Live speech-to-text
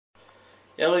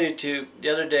Hello YouTube. The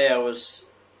other day I was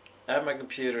at my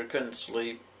computer, couldn't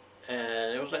sleep,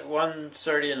 and it was like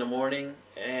 1:30 in the morning,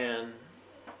 and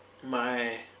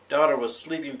my daughter was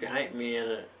sleeping behind me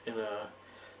in a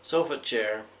sofa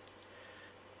chair,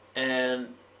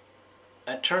 and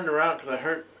I turned around because I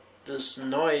heard this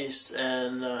noise,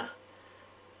 and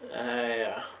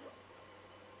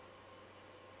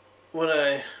when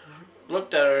I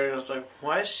looked at her, I was like,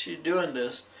 "Why is she doing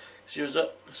this?" She was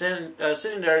sitting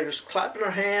there, just clapping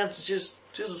her hands, and she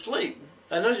was asleep.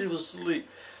 I know she was asleep,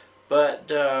 but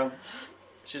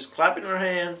she was clapping her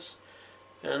hands,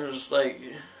 and was like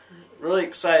really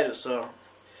excited. So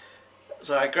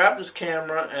I grabbed this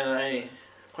camera and I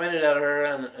pointed at her,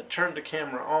 and I turned the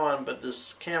camera on. But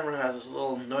this camera has this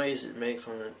little noise it makes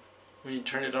when you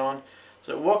turn it on,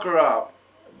 so it woke her up.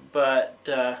 But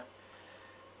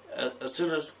as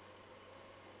soon as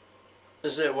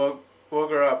it woke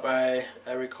her up, I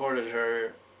recorded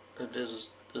her.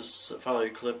 This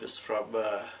following clip is from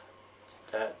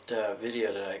that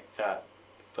video that I got.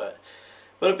 But it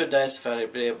would have been nice if I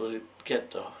had been able to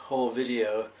get the whole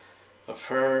video of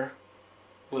her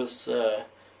with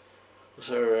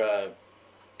her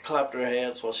clapped her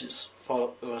hands while she's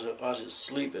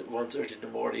asleep at 1:30 in the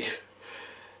morning.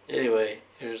 Anyway,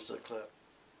 here's the clip.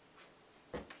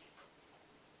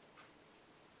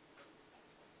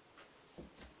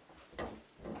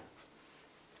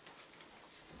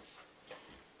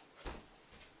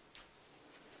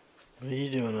 What are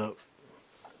you doing up?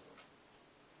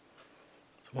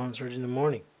 It's 1:30 in the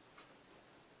morning.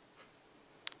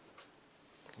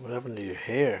 What happened to your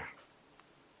hair?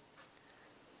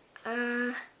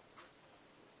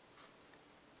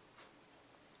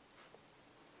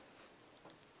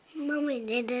 Mommy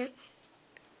didn't.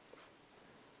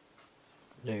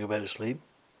 You go back to sleep?